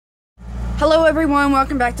Hello everyone,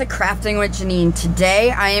 welcome back to Crafting with Jeanine. Today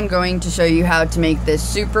I am going to show you how to make this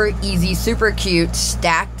super easy, super cute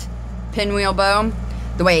stacked pinwheel bow.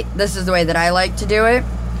 This is the way that I like to do it.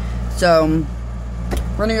 So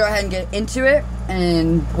we're gonna go ahead and get into it.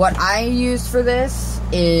 And what I use for this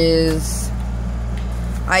is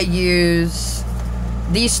I use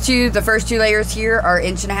these two. The first two layers here are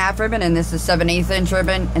 1.5" ribbon, and this is 7/8 inch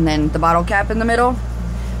ribbon, and then the bottle cap in the middle.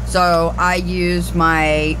 So I use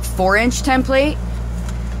my 4" template,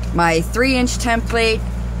 my 3" template,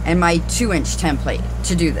 and my 2" template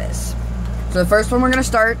to do this. So the first one we're going to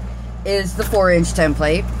start is the 4"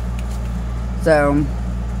 template. So,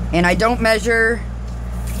 and I don't measure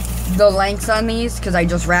the lengths on these because I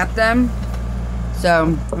just wrap them. So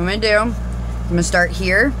what I'm going to do, I'm going to start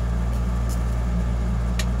here.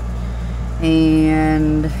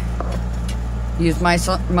 And use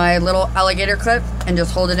my little alligator clip and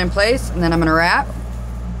just hold it in place, and then I'm gonna wrap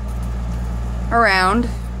around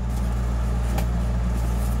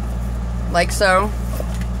like so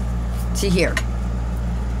to here.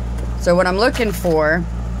 So what I'm looking for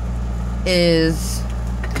is,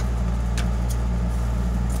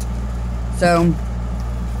 so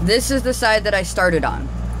this is the side that I started on.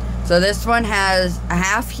 So this one has a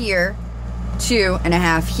half here,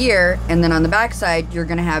 2.5 here, and then on the back side you're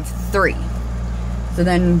gonna have 3. So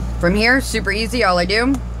then from here, super easy, all I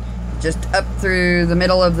do, just up through the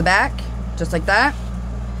middle of the back, just like that,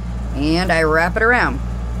 and I wrap it around.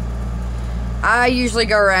 I usually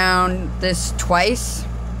go around this twice.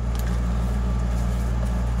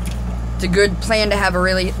 It's a good plan to have a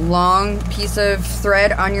really long piece of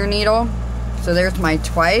thread on your needle. So there's my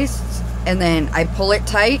twice, and then I pull it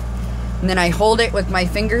tight, and then I hold it with my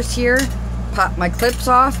fingers here, pop my clips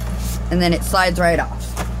off, and then it slides right off.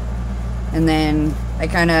 And then I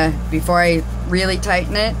kind of, before I really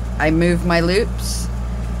tighten it, I move my loops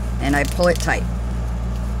and I pull it tight.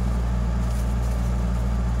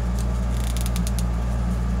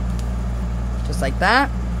 Just like that.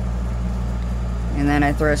 And then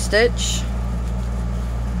I throw a stitch.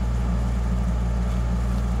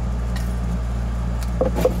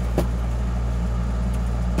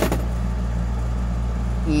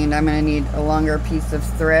 And I'm going to need a longer piece of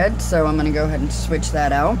thread, so I'm going to go ahead and switch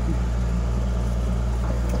that out.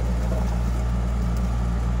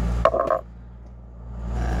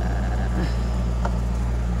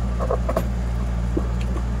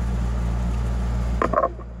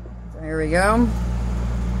 There we go. And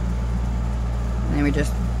then we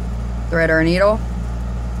just thread our needle.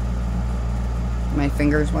 My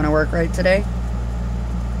fingers want to work right today.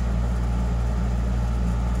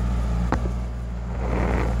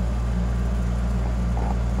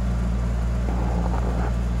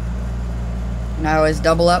 And I always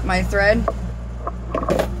double up my thread.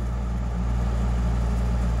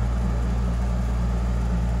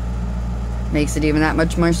 Makes it even that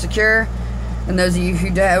much more secure. And those of you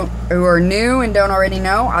who are new and don't already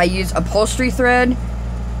know, I use upholstery thread.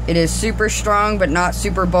 It is super strong but not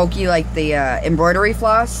super bulky like the embroidery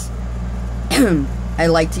floss. I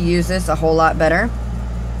like to use this a whole lot better.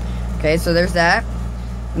 Okay, so there's that.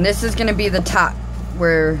 And this is going to be the top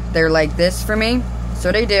where they're like this for me. So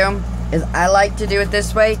what I do is I like to do it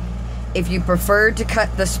this way. If you prefer to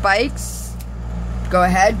cut the spikes, go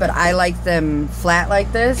ahead, but I like them flat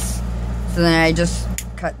like this. So then I just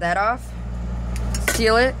cut that off,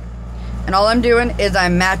 seal it, and all I'm doing is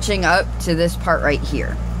I'm matching up to this part right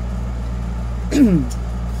here.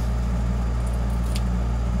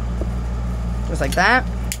 Just like that.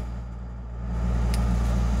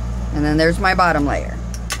 And then there's my bottom layer.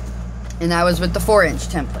 And that was with the 4"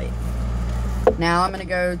 template. Now I'm going to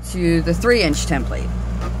go to the 3" template.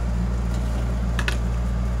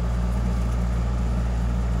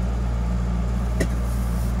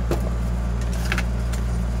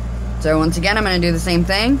 So once again, I'm going to do the same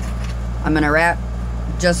thing. I'm going to wrap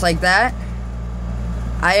just like that.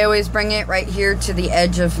 I always bring it right here to the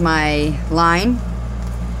edge of my line.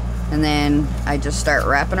 And then I just start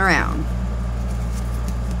wrapping around.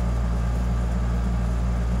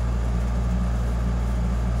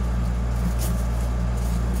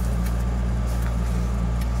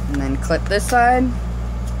 And then clip this side.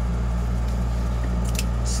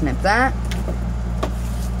 Snip that.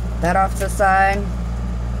 That off to the side.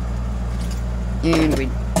 And we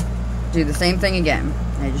do the same thing again.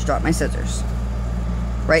 I just drop my scissors.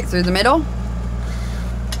 Right through the middle.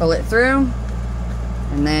 Pull it through.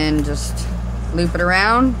 And then just loop it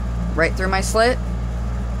around. Right through my slit.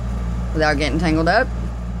 Without getting tangled up.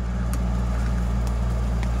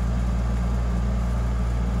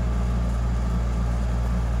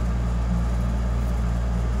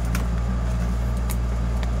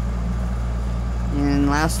 then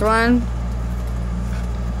last one.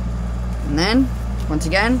 And then, once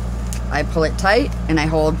again, I pull it tight and I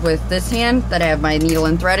hold with this hand that I have my needle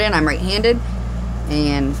and thread in. I'm right-handed.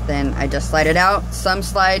 And then I just slide it out. Some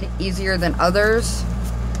slide easier than others,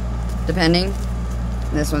 depending.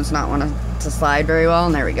 This one's not one to slide very well,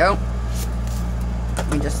 and there we go.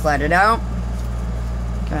 We just slide it out.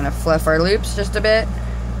 Kind of fluff our loops just a bit.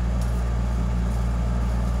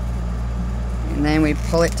 And then we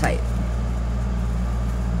pull it tight.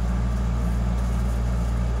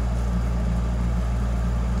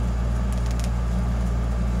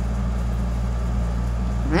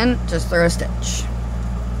 And then just throw a stitch.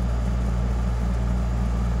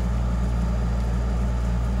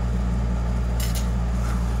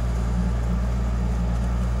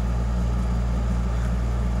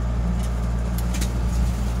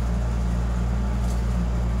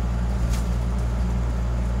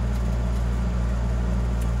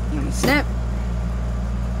 And we snip.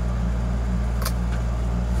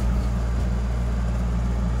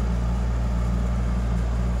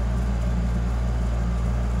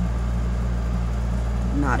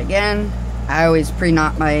 Knot again. I always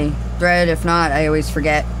pre-knot my thread. If not, I always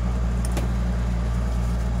forget.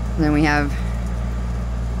 And then we have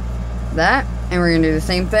that, and we're gonna do the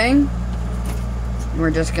same thing. And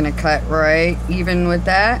we're just gonna cut right even with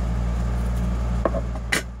that.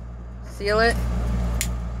 Seal it.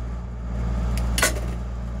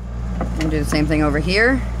 And do the same thing over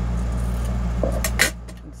here.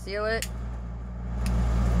 And seal it.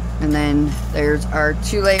 And then there's our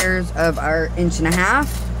 2 layers of our 1.5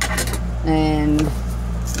 inch. And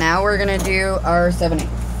now we're gonna do our 7/8.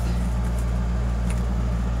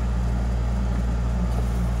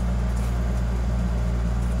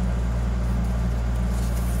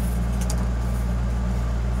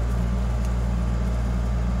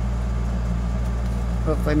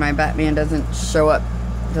 Hopefully my Batman doesn't show up,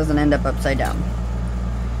 doesn't end up upside down.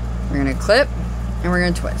 We're gonna clip and we're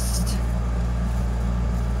gonna twist.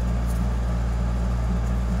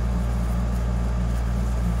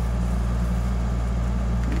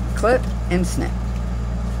 Clip and snip.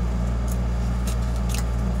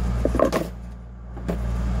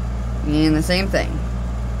 And the same thing.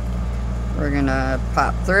 We're gonna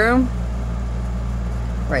pop through,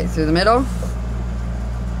 right through the middle,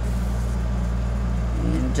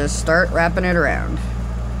 and just start wrapping it around.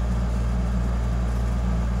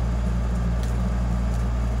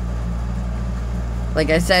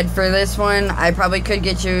 Like I said, for this one, I probably could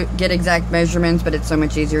get exact measurements, but it's so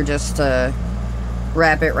much easier just to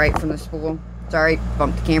wrap it right from the spool. Sorry,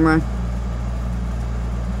 bumped the camera.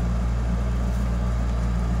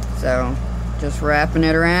 So, just wrapping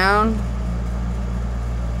it around.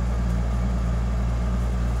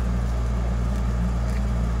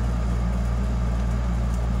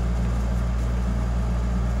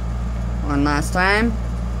 One last time.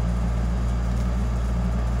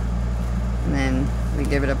 And then we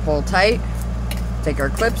give it a pull tight, take our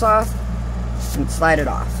clips off, and slide it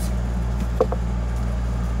off.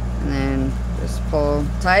 And then just pull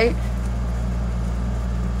tight.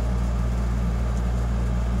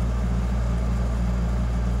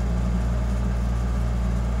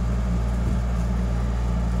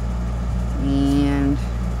 And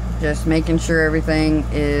just making sure everything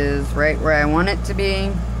is right where I want it to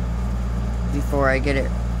be before I get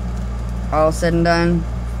it all said and done.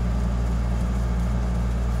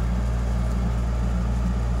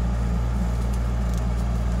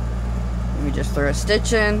 We just throw a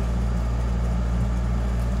stitch in.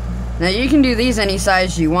 Now you can do these any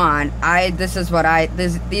size you want. These are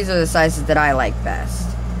the sizes that I like best.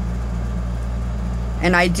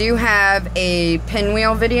 And I do have a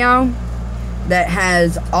pinwheel video that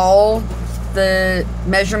has all the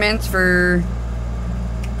measurements for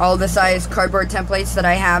all the size cardboard templates that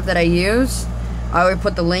I have that I use. I will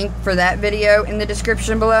put the link for that video in the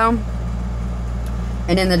description below.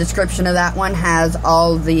 And in the description of that one has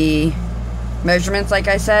all the measurements, like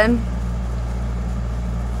I said.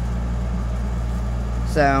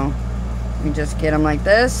 So we just get them like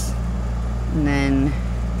this, and then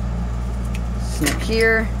snip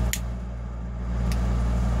here,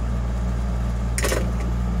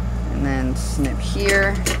 and then snip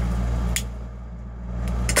here,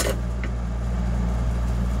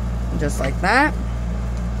 just like that.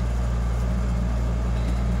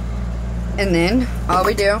 And then all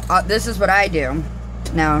we do, this is what I do.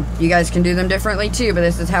 Now you guys can do them differently too, but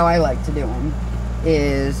this is how I like to do them.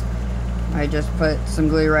 Is I just put some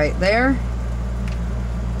glue right there,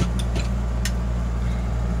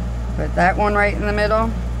 put that one right in the middle,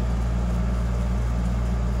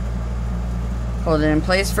 hold it in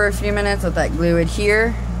place for a few minutes, let that glue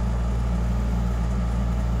adhere,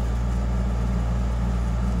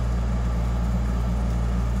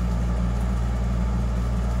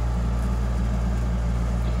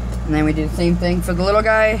 And then we do the same thing for the little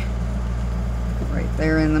guy. Right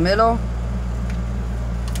there in the middle.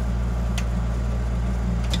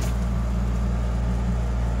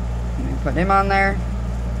 And we put him on there.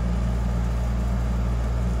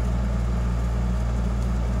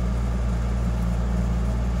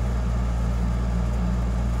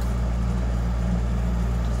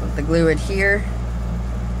 Just let the glue adhere.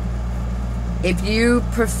 If you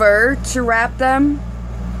prefer to wrap them,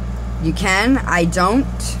 you can. I don't,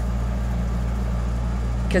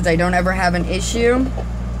 because I don't ever have an issue,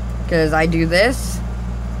 because I do this.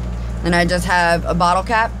 And I just have a bottle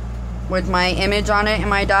cap with my image on it and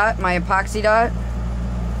my dot, my epoxy dot.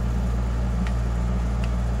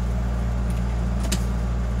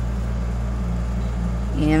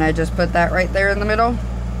 And I just put that right there in the middle.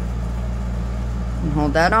 And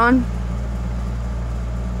hold that on.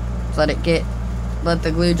 Just let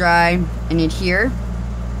the glue dry and adhere.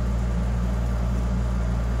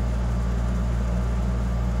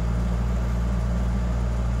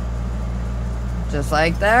 Just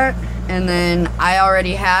like that. And then I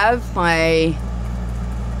already have my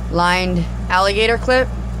lined alligator clip.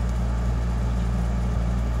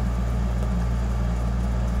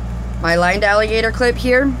 My lined alligator clip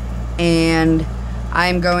here. And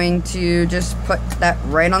I'm going to just put that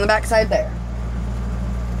right on the back side there.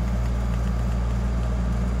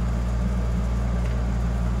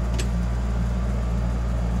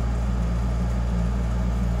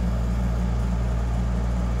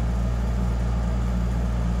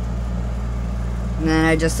 And then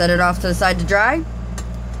I just set it off to the side to dry.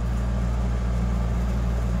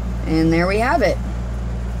 And there we have it.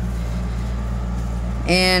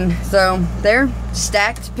 And so there,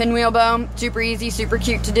 stacked pinwheel bow. Super easy, super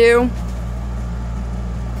cute to do.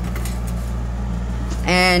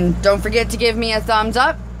 And don't forget to give me a thumbs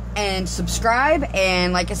up and subscribe.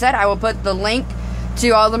 And like I said, I will put the link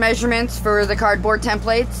to all the measurements for the cardboard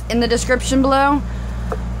templates in the description below,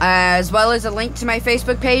 as well as a link to my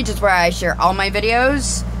Facebook page. It's where I share all my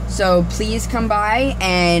videos. So please come by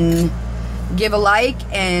and give a like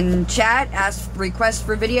and chat, request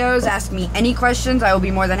for videos, ask me any questions. I will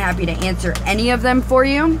be more than happy to answer any of them for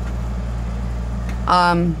you.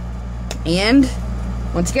 And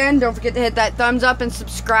once again, don't forget to hit that thumbs up and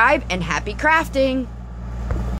subscribe, and happy crafting!